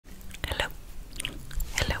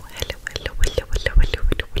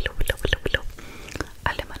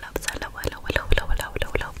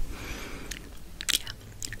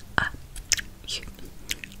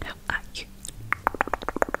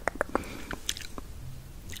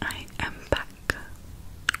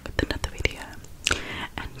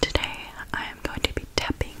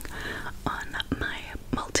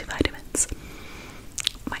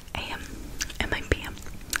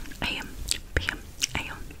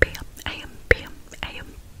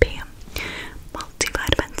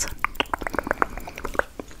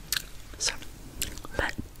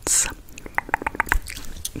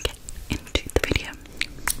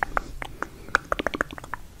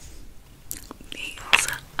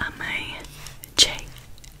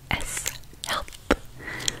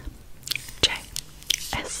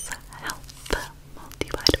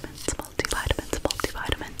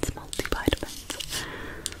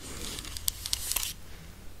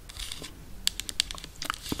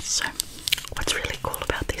So what's really cool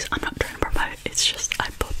about these, I'm not trying to promote, it's just I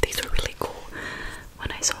thought these were really cool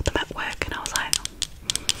when I saw them at work, and I was like,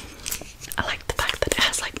 I like the fact that it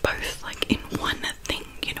has like both like in one thing,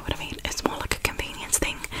 you know what I mean? It's more like a convenience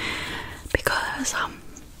thing, because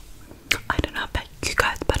I don't know about you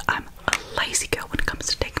guys, but I'm a lazy girl when it comes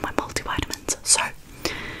to taking my multivitamins, so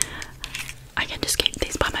I can just keep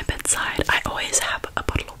these by my bedside. I always have a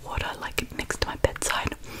bottle of water like next to my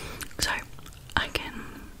bedside, so I can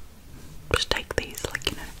just take these, like,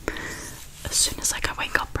 you know, as soon as like I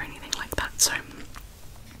wake up or anything like that. So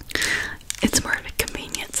it's more of a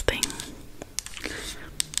convenience thing.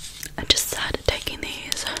 I just started taking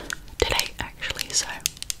these today actually, so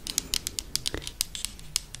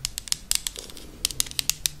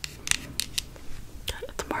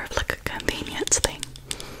it's more of like a convenience thing.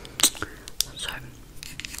 So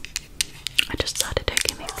I just started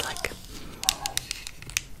taking these like,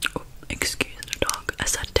 oh, excuse the dog, I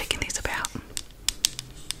started taking these about,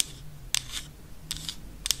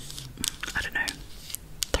 I don't know,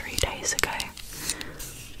 3 days ago.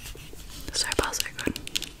 So far so good.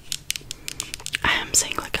 I am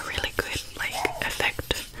seeing like a really good like effect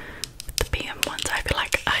with the PM ones. I feel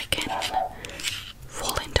like I can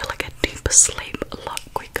fall into like a deeper sleep a lot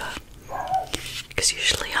quicker, because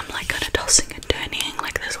usually I'm like kind of tossing and turning,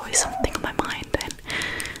 like there's always something on my mind, and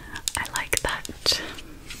I like that.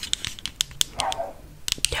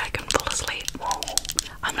 Yeah, I can fall asleep.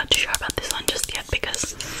 I'm not too sure about this one just yet,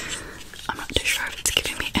 because I'm not too sure if it's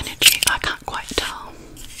giving me energy. I can't quite tell.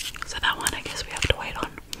 So that one I guess we have to wait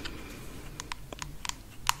on.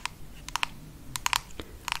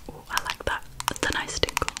 Oh, I like that. It's a nice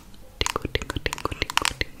tingle. Tingle, tingle, tingle,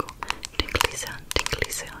 tingle, tingle. Tingly sound,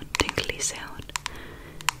 tingly sound, tingly sound.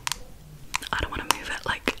 I don't want to move it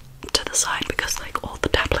like to the side, because like all the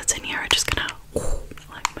tablets in here are just gonna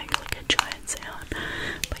like make like a giant sound.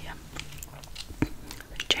 But yeah,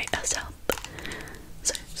 JS Health.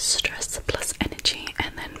 So stress plus energy,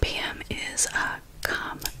 and then PM is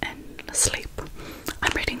calm and sleep.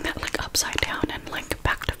 I'm reading that like upside down and like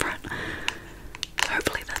back to front. So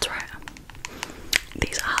hopefully that's right.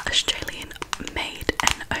 These are Australian made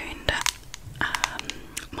and owned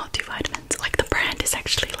multivitamins. Like the brand is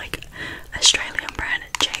actually like Australian brand,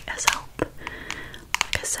 JSL.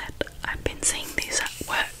 Like I said, I've been seeing these at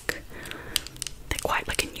work. They're quite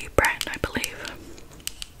like a new brand, I believe.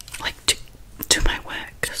 Like to my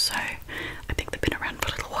work, so I think they've been around for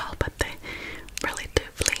a little while, but they're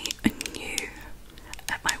relatively new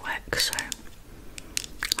at my work, so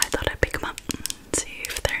I thought I'd pick them up and see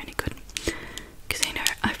if they're any good. Because, you know,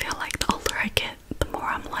 I feel like the older I get, the more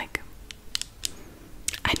I'm like,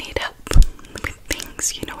 I need help with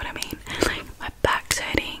things, you know what I mean? Like, my back's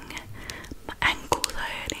hurting, my ankles are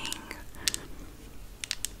hurting,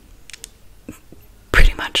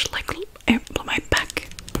 pretty much like my back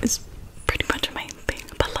is pretty much a main thing,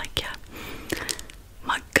 but like, yeah,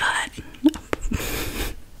 my gut.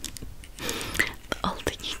 The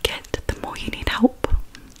older you get, the more you need help.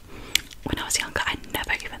 When I was younger, I